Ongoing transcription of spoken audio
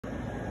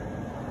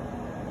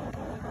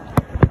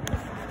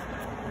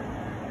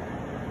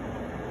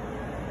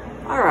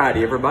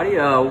Alrighty, everybody.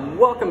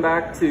 Welcome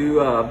back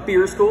to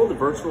Beer School, the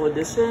virtual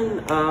edition.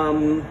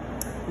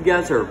 You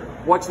guys are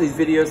watching these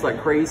videos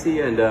like crazy,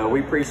 and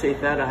we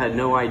appreciate that. I had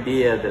no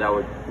idea that I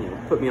would,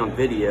 put me on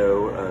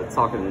video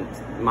talking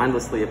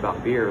mindlessly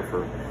about beer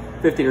for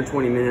 15 or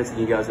 20 minutes, and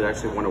you guys would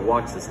actually want to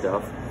watch this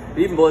stuff. It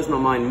even blows my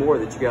mind more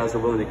that you guys are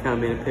willing to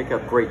come in and pick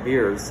up great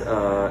beers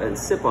and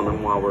sip on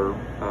them while we're,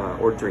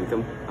 or drink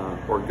them,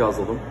 or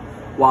guzzle them,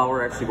 while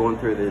we're actually going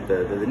through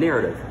the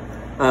narrative.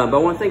 But I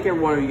want to thank every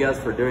one of you guys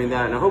for doing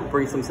that, and I hope it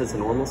brings some sense of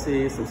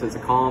normalcy, some sense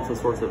of calm, some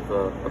sorts of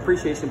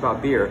appreciation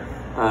about beer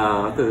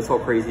through this whole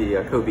crazy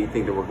COVID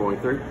thing that we're going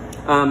through.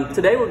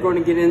 Today we're going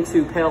to get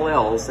into pale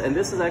ales, and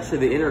this is actually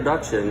the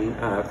introduction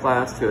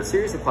class to a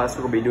series of classes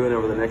we're going to be doing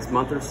over the next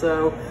month or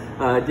so,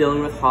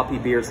 dealing with hoppy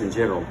beers in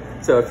general.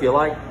 So if you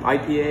like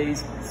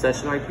IPAs,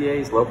 session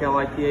IPAs, locale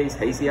IPAs,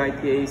 hazy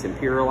IPAs,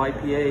 imperial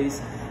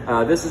IPAs,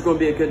 this is going to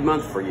be a good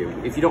month for you.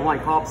 If you don't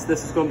like hops,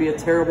 this is going to be a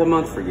terrible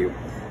month for you.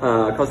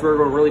 Because we're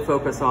going to really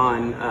focus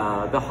on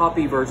the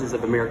hoppy versions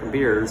of American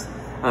beers,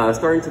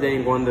 starting today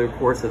and going through the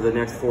course of the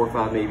next 4 or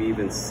 5, maybe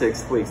even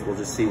 6 weeks. We'll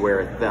just see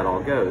where that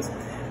all goes.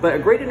 But a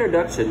great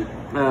introduction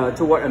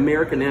to what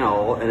American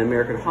ale and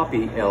American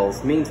hoppy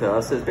ales mean to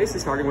us is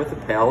basically starting with the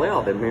pale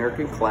ale, the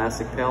American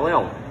classic pale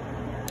ale.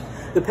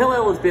 The pale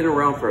ale has been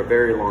around for a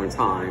very long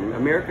time.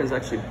 Americans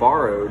actually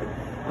borrowed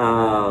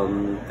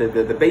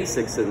the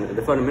basics and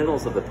the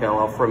fundamentals of the pale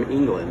ale from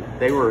England.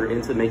 They were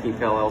into making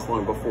pale ales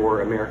long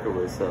before America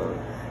was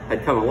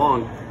had come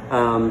along.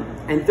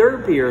 And their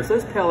beers,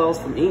 those pale ales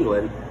from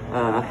England,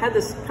 had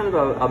this kind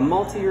of a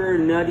maltier,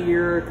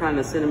 nuttier kind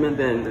of sentiment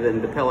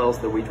than the pale ales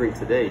that we drink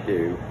today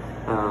do.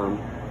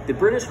 The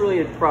British really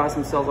had prized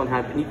themselves on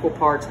having equal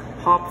parts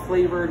hop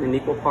flavored and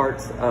equal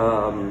parts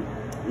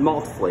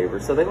malt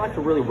flavored. So they liked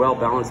a really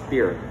well-balanced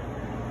beer.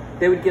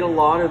 They would get a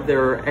lot of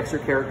their extra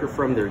character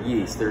from their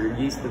yeast. Their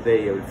yeast that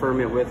they would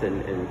ferment with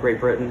in Great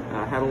Britain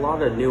had a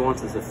lot of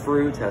nuances of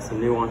fruit, has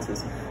some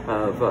nuances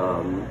of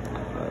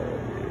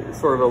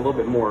sort of a little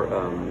bit more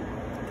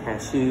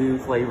cashew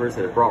flavors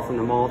that are brought from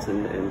the malts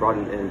and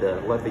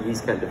let the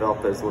yeast kind of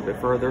develop those a little bit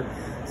further.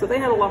 So they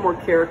had a lot more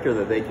character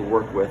that they could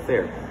work with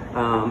there.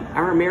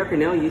 Our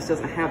American ale yeast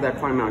doesn't have that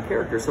fine amount of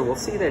character, so we'll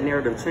see that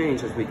narrative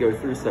change as we go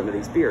through some of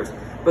these beers.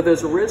 But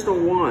those original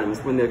ones,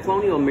 when the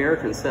colonial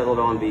Americans settled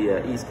on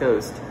the East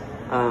Coast,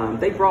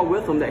 they brought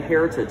with them that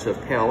heritage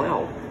of pale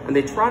ale, and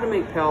they tried to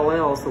make pale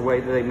ales the way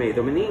that they made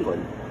them in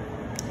England.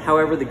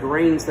 However, the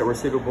grains that were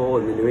suitable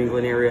in the New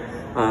England area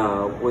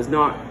was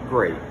not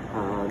great.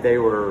 They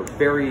were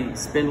very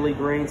spindly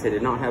grains. They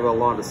did not have a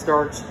lot of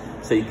starch,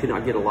 so you could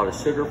not get a lot of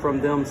sugar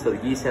from them, so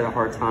the yeast had a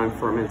hard time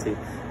fermenting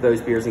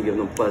those beers and giving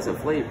them pleasant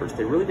flavors.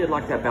 They really did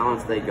like that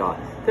balance they got.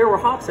 There were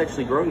hops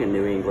actually growing in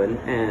New England,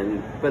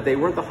 but they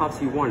weren't the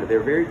hops you wanted. They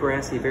were very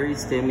grassy, very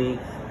stemmy,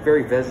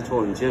 very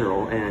vegetal in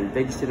general, and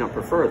they just did not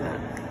prefer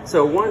that.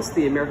 So once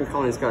the American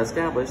colonies got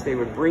established, they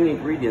would bring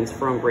ingredients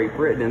from Great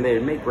Britain, and they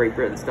would make Great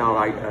Britain style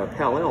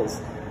pale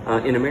ales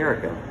in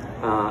America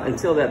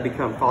until that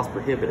became cost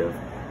prohibitive.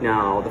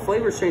 Now, the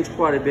flavors changed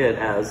quite a bit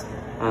as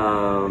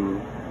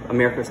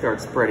America started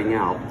spreading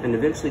out, and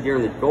eventually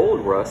during the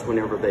gold rush,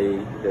 whenever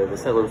the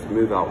settlers would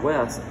move out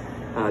west,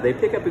 they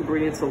pick up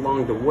ingredients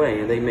along the way,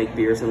 and they make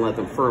beers and let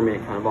them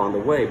ferment kind of on the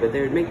way. But they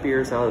would make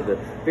beers out of the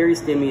very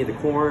stemmy, the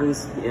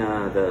corns,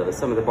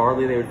 some of the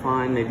barley they would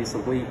find, maybe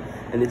some wheat,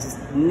 and it's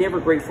just never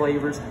great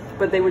flavors.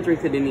 But they would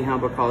drink it anyhow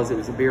because it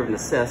was a beer of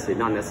necessity,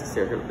 not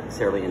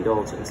necessarily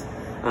indulgence.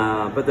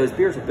 But those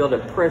beers would build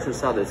up pressure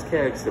inside those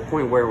kegs to the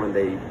point where when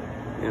they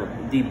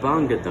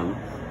debunged them,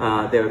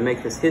 they would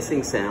make this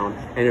hissing sound,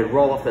 and it would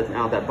roll off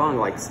out that bung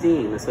like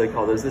steam, and so they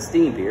call those the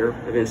steam beer,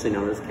 eventually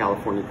known as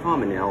California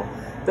Common Ale.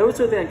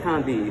 Those are the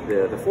kind of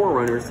the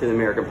forerunners to the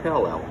American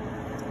Pale Ale.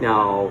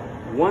 Now,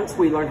 once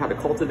we learned how to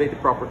cultivate the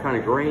proper kind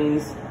of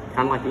grains,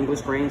 kind of like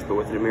English grains, but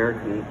with an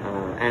American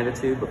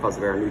attitude because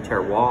of our new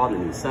terroir, the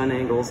new sun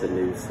angles, the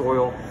new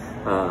soil,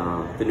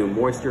 the new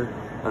moisture,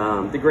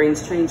 the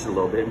grains changed a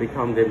little bit and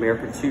become the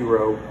American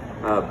two-row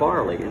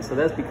barley, and so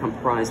that's become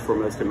prized for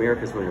most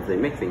Americans whenever they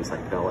make things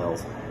like pale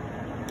ales.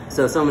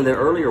 So some of the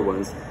earlier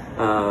ones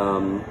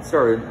some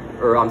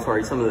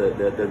of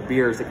the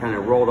beers that kind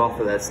of rolled off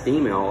of that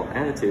steam ale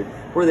attitude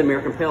were the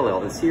American Pale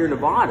Ale. And Sierra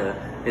Nevada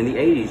in the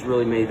 80s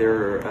really made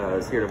their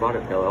Sierra Nevada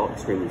Pale Ale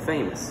extremely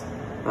famous.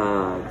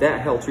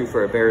 That held true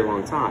for a very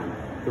long time.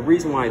 The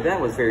reason why that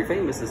was very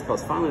famous is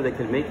because finally they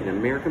could make an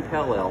American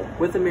Pale Ale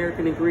with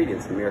American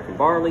ingredients, American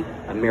barley,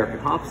 American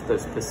hops,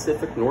 those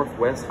Pacific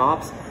Northwest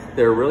hops.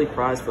 They're really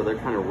prized for their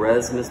kind of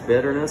resinous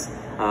bitterness,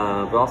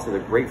 but also their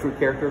grapefruit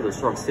character, their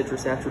strong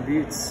citrus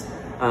attributes.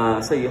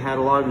 So you had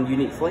a lot of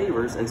unique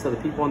flavors, and so the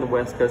people on the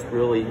West Coast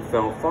really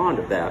felt fond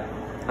of that.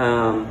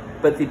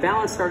 But the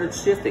balance started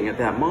shifting at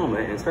that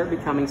moment and started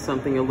becoming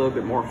something a little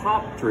bit more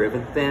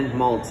hop-driven than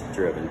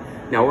malt-driven.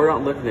 Now, we're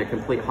not looking at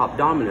complete hop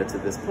dominance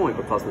at this point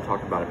because we're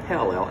talking about a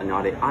pale ale and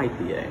not an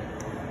IPA.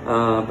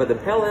 But the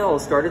pale ale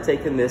started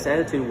taking this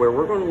attitude where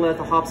we're going to let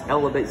the hops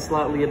elevate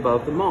slightly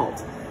above the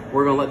malt.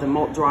 We're going to let the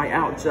malt dry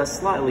out just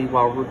slightly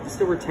while we're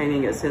still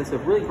retaining a sense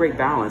of really great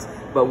balance,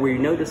 but we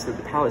notice that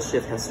the palate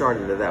shift has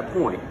started at that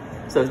point.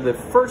 So the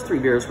first 3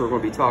 beers we're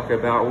going to be talking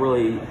about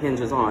really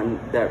hinges on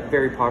that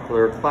very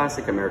popular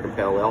classic American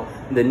Pale Ale.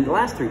 And then the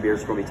last 3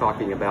 beers we're going to be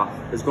talking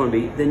about is going to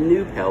be the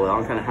new Pale Ale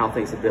and kind of how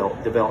things have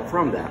developed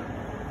from that.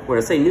 When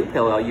I say new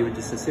Pale Ale, you would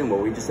just assume, well,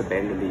 we just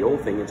abandoned the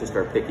old thing and just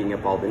start picking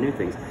up all the new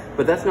things.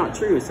 But that's not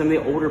true. Some of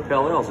the older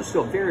Pale Ales are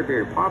still very,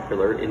 very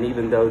popular, and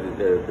even though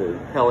the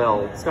Pale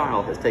Ale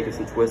style has taken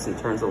some twists and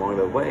turns along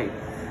the way,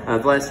 the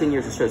last 10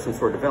 years have showed some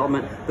sort of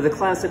development, but the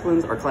classic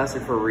ones are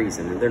classic for a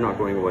reason, and they're not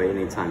going away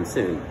anytime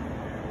soon.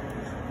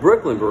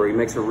 Brooklyn Brewery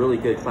makes a really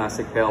good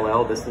classic Pale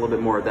Ale that's a little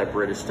bit more of that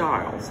British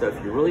style. So if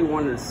you really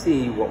wanted to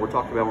see what we're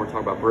talking about when we're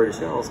talking about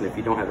British ales, and if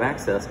you don't have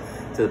access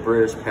to the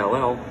British Pale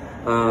Ale,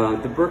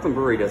 the Brooklyn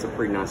Brewery does a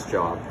pretty nice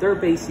job. Their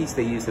base yeast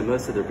they use in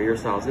most of their beer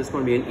styles is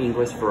going to be an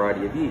English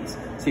variety of yeast.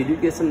 So you do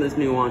get some of those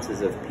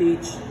nuances of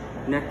peach,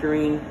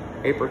 nectarine,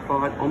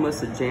 apricot,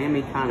 almost a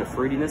jammy kind of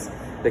fruitiness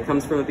that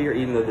comes from a beer,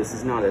 even though this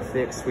is not a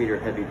thick, sweet, or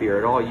heavy beer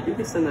at all. You do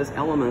get some of those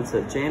elements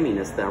of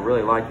jamminess that I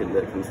really like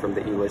that comes from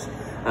the English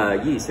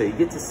yeast. So you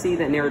get to see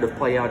that narrative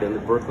play out in the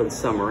Brooklyn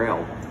Summer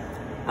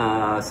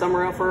Ale.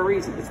 Summer Ale for a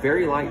reason. It's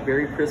very light,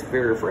 very crisp,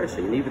 very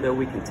refreshing. And even though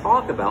we can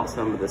talk about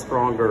some of the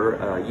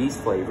stronger yeast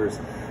flavors,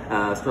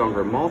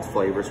 stronger malt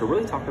flavors, we're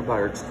really talking about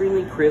our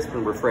extremely crisp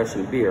and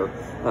refreshing beer.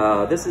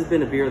 This has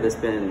been a beer that's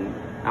been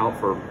out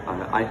for,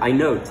 I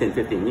know, 10,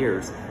 15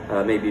 years,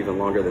 maybe even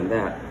longer than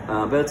that.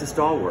 But it's a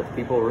stalwart.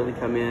 People really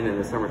come in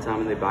the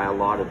summertime and they buy a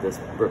lot of this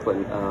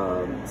Brooklyn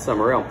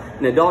Summer Ale.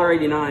 And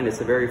 $1.89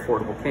 is a very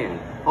affordable can.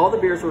 All the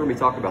beers we're going to be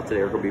talking about today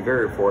are going to be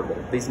very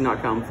affordable. These do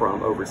not come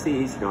from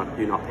overseas. You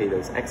do not pay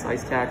those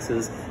excise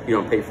taxes. You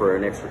don't pay for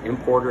an extra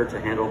importer to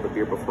handle the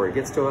beer before it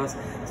gets to us.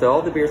 So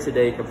all the beers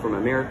today come from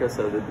America,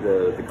 so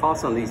the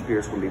cost on these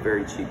beers will be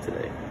very cheap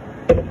today.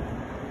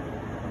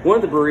 One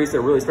of the breweries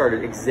that really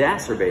started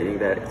exacerbating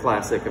that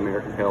classic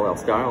American Pale Ale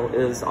style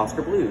is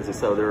Oscar Blues, and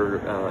so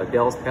they're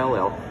Dell's Pale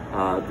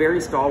Ale, very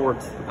stalwart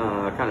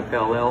kind of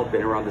Pale Ale,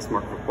 been around this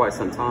market for quite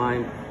some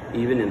time,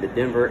 even in the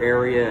Denver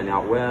area and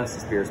out west.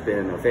 This beer's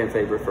been a fan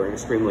favorite for an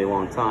extremely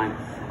long time.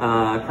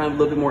 Kind of a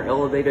little bit more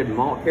elevated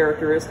malt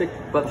characteristic,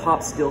 but the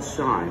hops still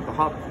shine. The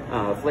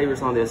hop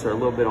flavors on this are a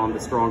little bit on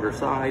the stronger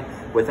side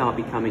without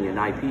becoming an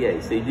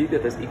IPA. So you do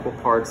get this equal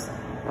parts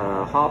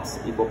hops,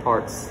 equal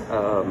parts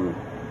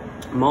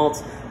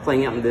malts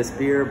playing out in this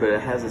beer, but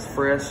it has this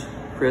fresh,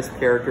 crisp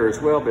character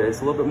as well, but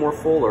it's a little bit more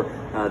fuller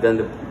than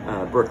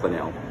the Brooklyn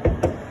Ale.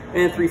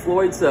 And Three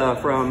Floyds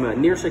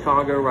from near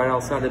Chicago, right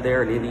outside of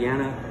there in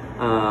Indiana,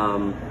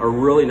 are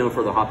really known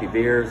for the hoppy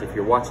beers. If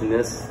you're watching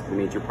this, it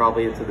means you're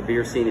probably into the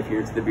beer scene. If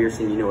you're into the beer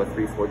scene, you know what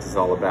Three Floyds is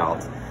all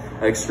about.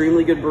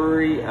 Extremely good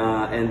brewery,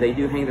 and they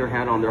do hang their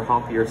hat on their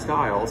hoppier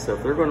style. So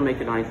if they're going to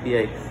make an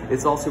IPA,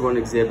 it's also going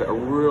to exhibit a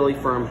really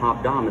firm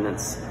hop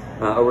dominance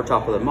over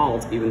top of the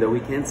malt, even though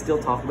we can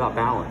still talk about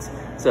balance.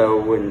 So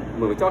when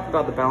we talk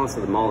about the balance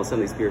of the malt in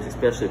some of these beers,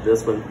 especially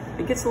this one,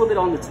 it gets a little bit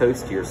on the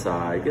toastier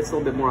side. It gets a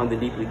little bit more on the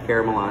deeply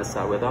caramelized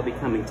side without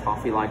becoming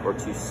toffee-like or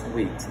too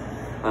sweet.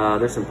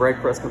 There's some bread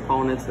crust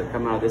components that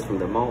come out of this from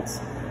the malts,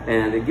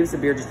 and it gives the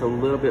beer just a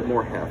little bit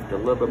more heft, a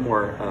little bit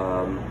more,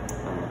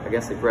 I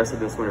guess,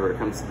 aggressiveness whenever it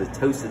comes to the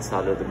toasted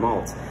side of the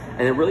malts.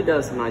 And it really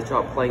does a nice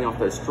job playing off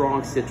those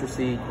strong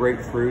citrusy,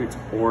 grapefruit,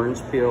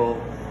 orange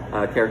peel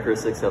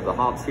characteristics of the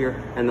hops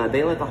here, and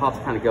they let the hops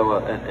kind of go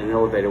an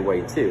elevated way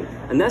too.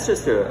 And that's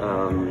just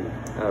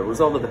a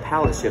result of the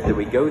palate shift that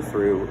we go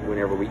through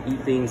whenever we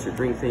eat things or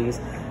drink things.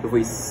 If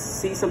we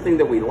see something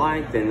that we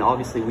like, then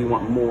obviously we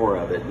want more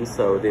of it. And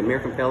so the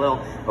American Pale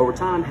Ale over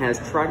time has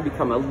tried to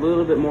become a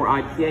little bit more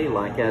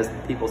IPA-like as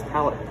people's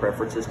palate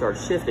preferences start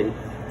shifting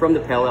from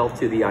the Pale Ale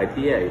to the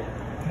IPA.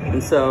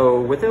 And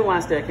so within the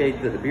last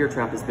decade that the beer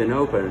trap has been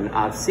open,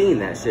 I've seen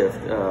that shift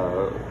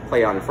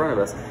play out in front of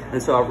us.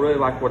 And so I really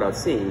like what I've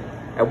seen.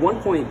 At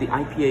one point, the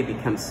IPA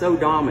becomes so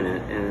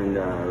dominant and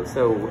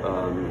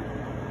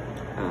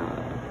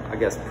I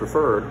guess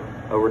preferred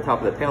over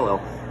top of the Pale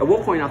Ale. At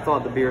one point, I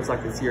thought the beers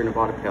like the Sierra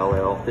Nevada Pale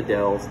Ale, the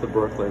Dells, the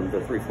Brooklyn, the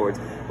Three Floyds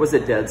was a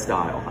dead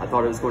style. I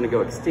thought it was going to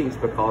go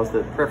extinct because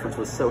the preference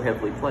was so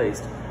heavily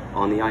placed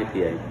on the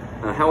IPA.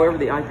 However,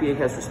 the IPA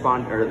has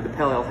responded, or the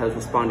Pale Ale has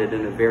responded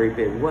in a very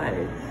big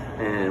way.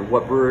 And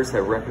what brewers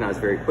have recognized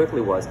very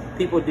quickly was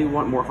people do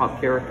want more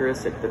hop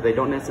characteristics, but they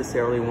don't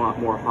necessarily want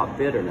more hop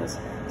bitterness.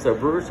 So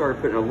brewers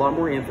started putting a lot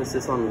more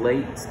emphasis on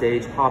late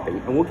stage hopping.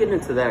 And we'll get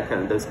into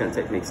those kind of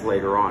techniques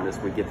later on as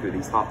we get through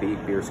these hoppy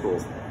beer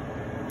schools.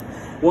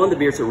 One of the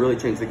beers that really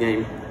changed the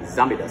game is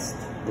Zombie Dust.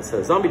 And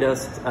so Zombie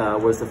Dust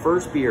was the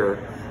first beer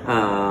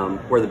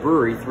where the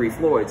brewery, Three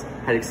Floyds,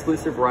 had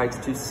exclusive rights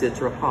to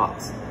Citra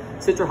hops.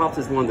 Citra hops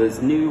is one of those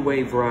new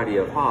wave variety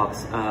of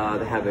hops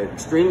that have an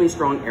extremely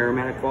strong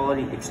aromatic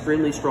quality,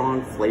 extremely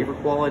strong flavor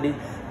quality,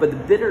 but the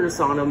bitterness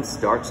on them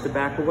starts to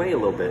back away a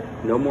little bit.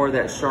 No more of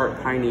that sharp,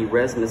 piney,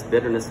 resinous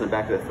bitterness in the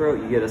back of the throat.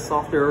 You get a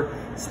softer,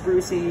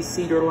 sprucey,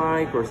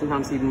 cedar-like, or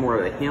sometimes even more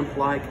of a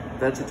hemp-like,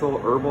 vegetal,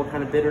 herbal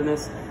kind of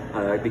bitterness.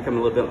 Become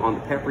a little bit on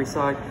the peppery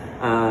side.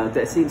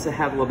 that seems to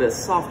have a little bit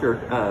softer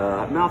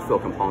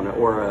mouthfeel component,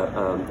 or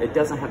it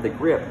doesn't have the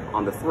grip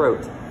on the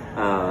throat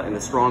and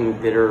the strong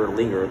bitter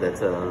linger that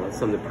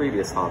some of the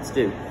previous hops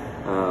do.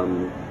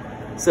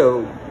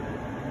 So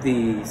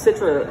the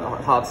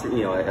Citra hops,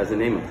 you know, as the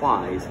name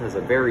implies, has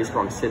a very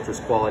strong citrus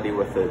quality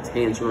with the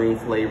tangerine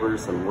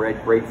flavors, some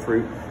red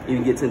grapefruit,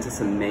 even gets into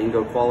some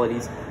mango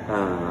qualities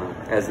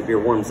as the beer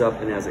warms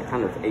up and as it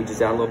kind of ages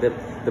out a little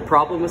bit. The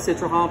problem with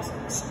Citra hops,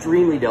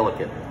 extremely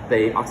delicate.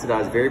 They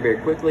oxidize very, very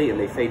quickly and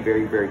they fade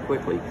very, very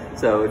quickly.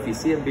 So if you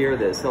see a beer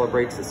that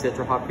celebrates the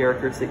Citra hop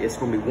characteristic, it's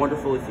going to be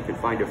wonderful if you can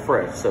find it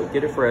fresh. So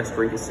get it fresh,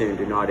 drink it soon,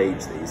 do not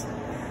age these.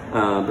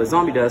 But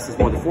Zombie Dust is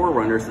one of the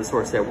forerunners that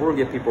sort of said, we're going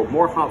to give people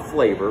more hop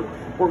flavor.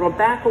 We're going to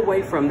back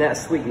away from that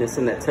sweetness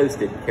and that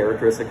toasted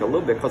characteristic a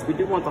little bit because we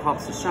do want the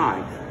hops to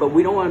shine. But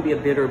we don't want to be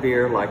a bitter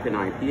beer like an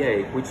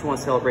IPA. We just want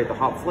to celebrate the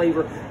hop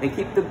flavor and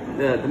keep the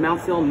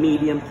mouthfeel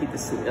medium, keep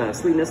the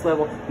sweetness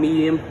level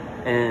medium,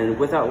 and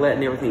without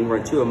letting everything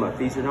run too amok.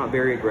 These are not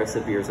very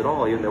aggressive beers at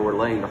all, even though we're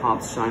letting the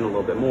hops shine a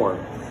little bit more.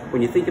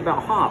 When you think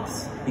about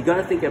hops, you got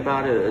to think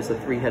about it as a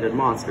three-headed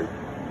monster.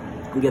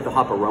 You get the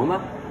hop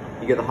aroma,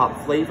 you get the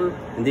hop flavor,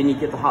 and then you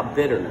get the hop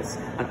bitterness.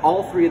 And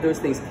all three of those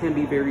things can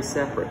be very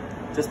separate.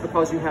 Just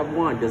because you have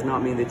one does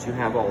not mean that you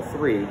have all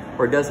three,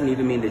 or it doesn't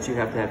even mean that you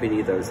have to have any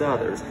of those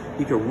others.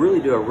 You can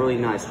really do a really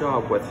nice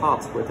job with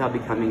hops without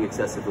becoming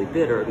excessively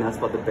bitter, and that's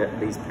what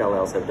these pale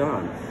ales have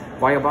done.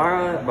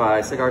 Guayabara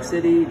by Cigar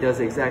City does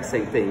the exact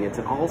same thing. It's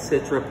an all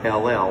Citra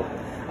pale ale.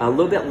 A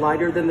little bit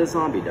lighter than the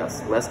Zombie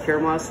Dust. Less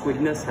caramelized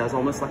sweetness, has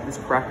almost like this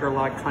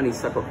cracker-like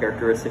honeysuckle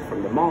characteristic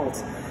from the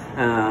malts,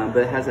 but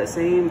it has that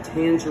same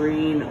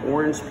tangerine,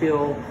 orange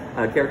peel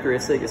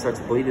characteristic. It starts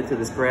to bleed into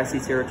this grassy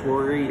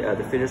territory.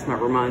 The finish might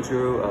remind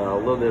you a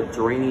little bit of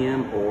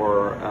geranium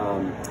or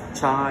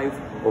chive,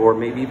 or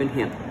maybe even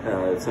hemp.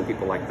 Some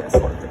people like that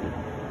sort of thing.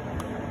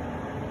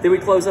 Then we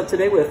close up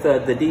today with the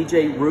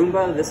DJ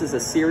Roomba. This is a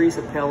series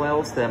of pale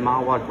ales that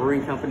Mile Wide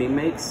Brewing Company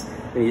makes.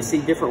 And you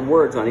see different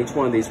words on each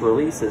one of these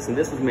releases, and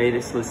this was made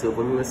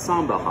exclusively with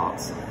Samba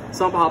hops.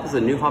 Samba hop is a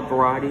new hop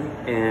variety,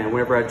 and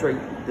whenever I drank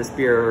this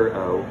beer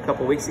a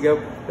couple weeks ago,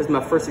 this is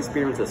my first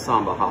experience with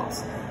Samba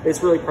hops.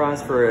 It's really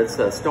prized for its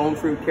stone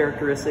fruit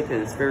characteristic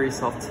and its very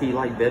soft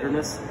tea-like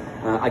bitterness.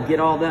 I get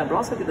all that, but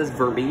also get this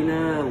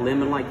verbena,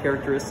 lemon-like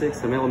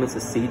characteristics, some elements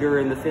of cedar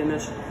in the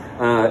finish.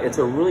 It's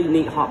a really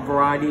neat hop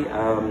variety.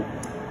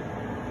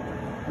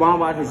 Wild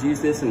Wide has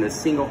used this in the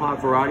single hop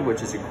variety,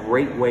 which is a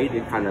great way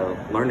to kind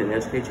of learn and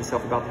educate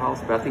yourself about the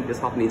hops, but I think this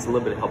hop needs a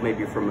little bit of help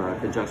maybe from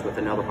conjunction with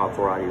another hop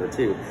variety or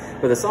two.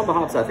 But the Samba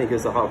hops, I think,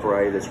 is the hop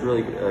variety that's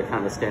really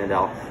kind of stand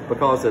out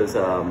because there's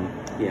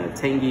you know,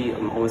 tangy,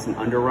 almost an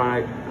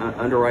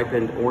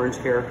underripened orange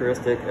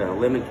characteristic,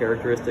 lemon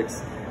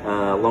characteristics,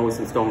 along with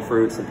some stone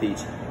fruit, some peach,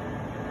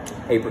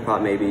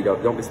 apricot maybe.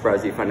 Don't be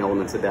surprised if you find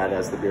elements of that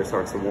as the beer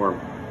starts to warm.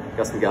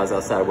 Got some guys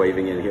outside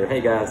waving in here. Hey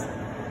guys.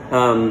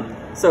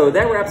 So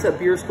that wraps up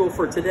Beer School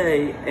for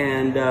today,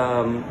 and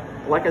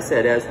like I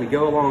said, as we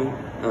go along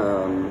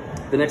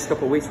the next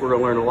couple of weeks, we're going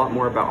to learn a lot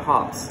more about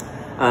hops.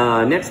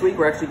 Next week,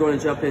 we're actually going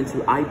to jump into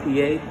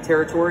IPA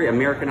territory,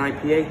 American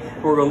IPA,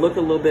 and we're going to look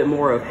a little bit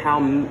more of how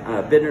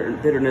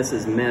bitterness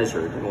is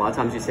measured. And a lot of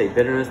times you say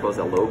bitterness, well, is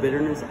it low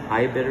bitterness,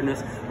 high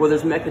bitterness? Well,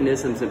 there's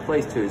mechanisms in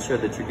place to ensure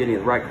that you're getting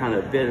the right kind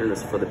of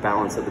bitterness for the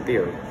balance of the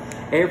beer.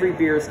 Every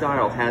beer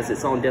style has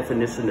its own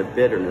definition of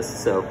bitterness,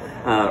 so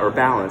or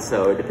balance.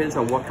 So it depends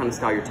on what kind of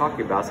style you're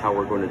talking about, is how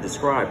we're going to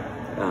describe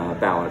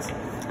balance.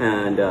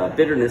 And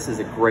bitterness is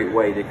a great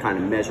way to kind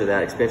of measure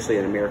that, especially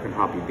in American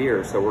hoppy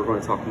beer. So we're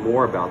going to talk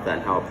more about that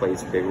and how it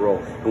plays a big role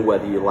in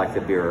whether you like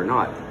the beer or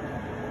not.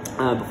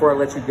 Before I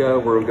let you go,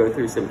 we're going to go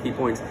through some key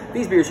points.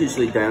 These beers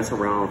usually dance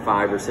around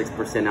 5 or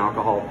 6%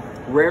 alcohol.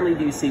 Rarely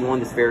do you see one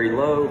that's very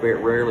low,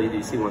 but rarely do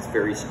you see one that's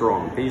very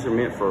strong. These are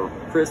meant for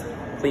crisp,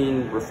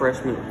 clean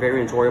refreshment,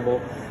 very enjoyable.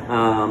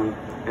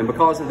 And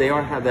because they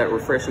are have that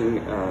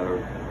refreshing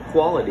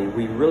quality,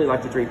 we really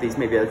like to drink these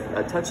maybe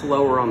a touch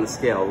lower on the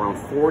scale, around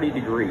 40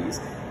 degrees.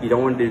 You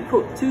don't want to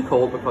do too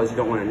cold because you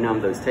don't want to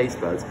numb those taste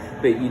buds,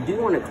 but you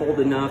do want it cold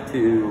enough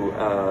to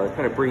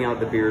kind of bring out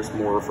the beer's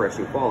more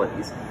refreshing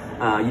qualities.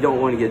 You don't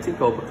want to get too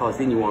cold because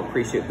then you won't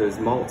appreciate those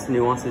malts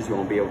nuances. You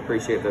won't be able to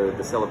appreciate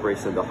the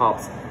celebration of the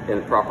hops in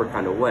a proper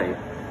kind of way.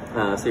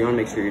 So you want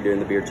to make sure you're doing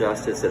the beer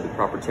justice at the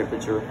proper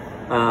temperature.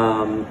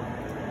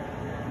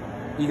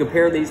 You can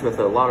pair these with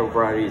a lot of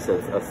varieties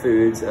of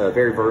foods,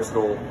 very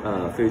versatile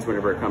foods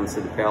whenever it comes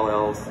to the pale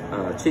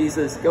ales.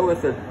 Cheeses, go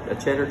with a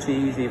cheddar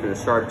cheese, even a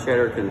sharp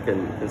cheddar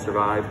can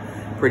survive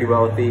pretty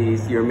well with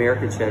these. Your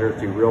American cheddar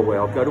do real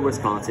well. Go to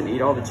Wisconsin,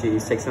 eat all the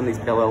cheese, take some of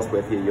these pale ales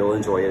with you, you'll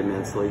enjoy it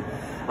immensely.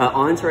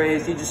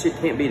 Entrees, you just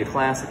can't beat a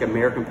classic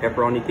American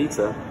pepperoni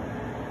pizza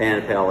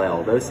and a pale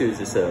ale. Those two is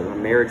just a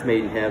marriage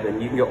made in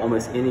heaven. You can go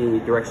almost any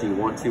direction you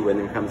want to when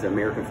it comes to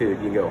American food.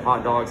 You can go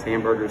hot dogs,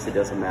 hamburgers, it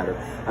doesn't matter.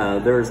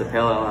 There's a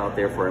pale ale out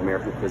there for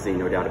American cuisine,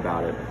 no doubt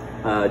about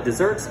it.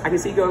 Desserts, I can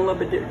see going a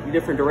little bit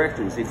different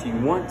directions. If you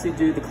want to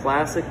do the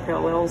classic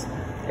pale ales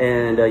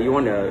and you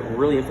want to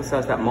really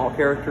emphasize that malt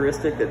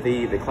characteristic that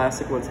the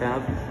classic ones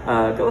have,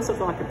 go with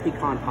something like a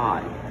pecan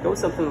pie. Go with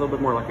something a little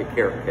bit more like a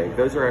carrot cake.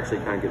 Those are actually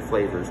kind of good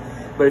flavors.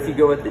 But if you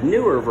go with the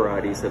newer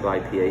varieties of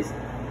IPAs,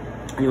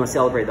 and you want to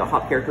celebrate the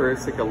hop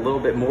characteristic a little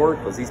bit more,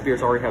 because these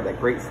beers already have that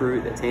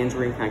grapefruit, that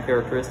tangerine kind of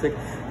characteristic,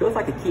 go with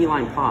like a key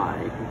lime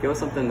pie. Go with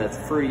something that's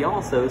fruity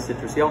also,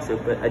 citrusy also,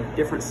 but a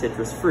different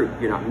citrus fruit.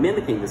 You're not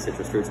mimicking the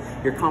citrus fruits,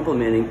 you're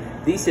complementing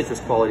these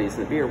citrus qualities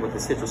in the beer with the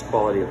citrus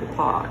quality of the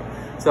pie.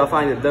 So I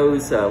find that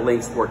those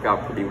links work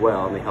out pretty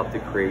well, and they help to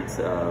create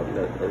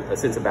a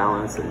sense of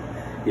balance. And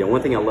you know,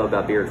 one thing I love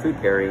about beer and food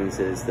pairings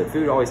is that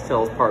food always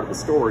tells part of the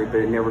story,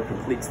 but it never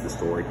completes the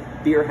story.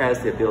 Beer has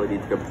the ability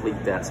to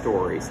complete that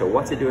story. So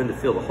what's it doing to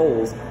fill the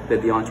holes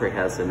that the entree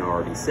hasn't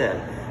already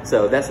said?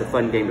 So that's a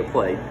fun game to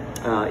play.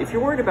 If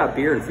you're worried about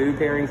beer and food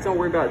pairings, don't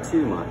worry about it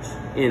too much.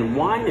 In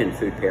wine and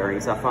food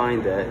pairings, I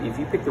find that if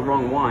you pick the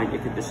wrong wine,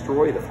 it can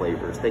destroy the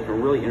flavors. They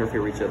can really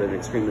interfere with each other in an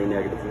extremely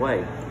negative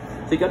way.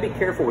 So you gotta be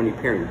careful when you're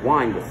pairing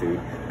wine with food.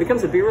 When it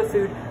comes to beer with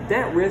food,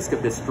 that risk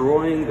of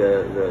destroying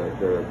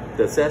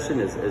the session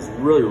is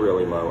really,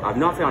 really low. I've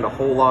not found a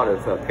whole lot of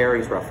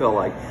pairings where I feel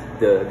like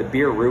the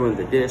beer ruined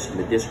the dish and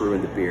the dish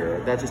ruined the beer.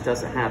 That just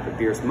doesn't happen.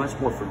 Beer is much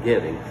more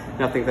forgiving.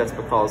 And I think that's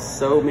because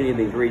so many of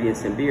the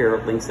ingredients in beer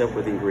links up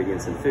with the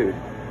ingredients in food.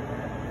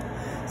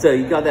 So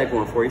you got that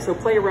going for you. So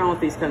play around with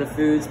these kind of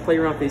foods, play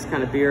around with these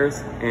kind of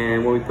beers.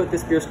 And when we put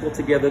this beer school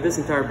together, this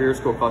entire beer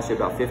school costs you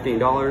about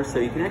 $15. So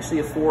you can actually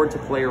afford to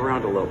play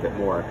around a little bit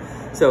more.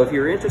 So if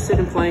you're interested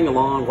in playing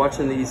along,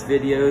 watching these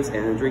videos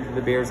and drinking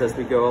the beers as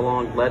we go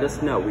along, let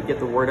us know. We get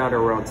the word out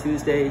around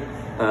Tuesday,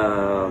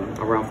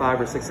 around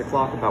 5 or 6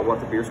 o'clock about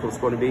what the beer school is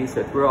going to be.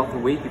 So throughout the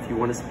week, if you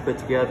want us to put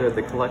together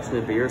the collection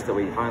of beers that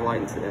we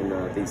highlight in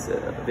these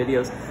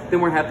videos,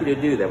 then we're happy to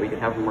do that. We can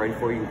have them ready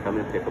for you. You can come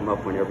and pick them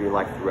up whenever you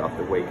like throughout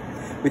the week.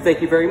 We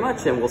thank you very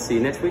much, and we'll see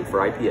you next week for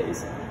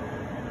IPAs.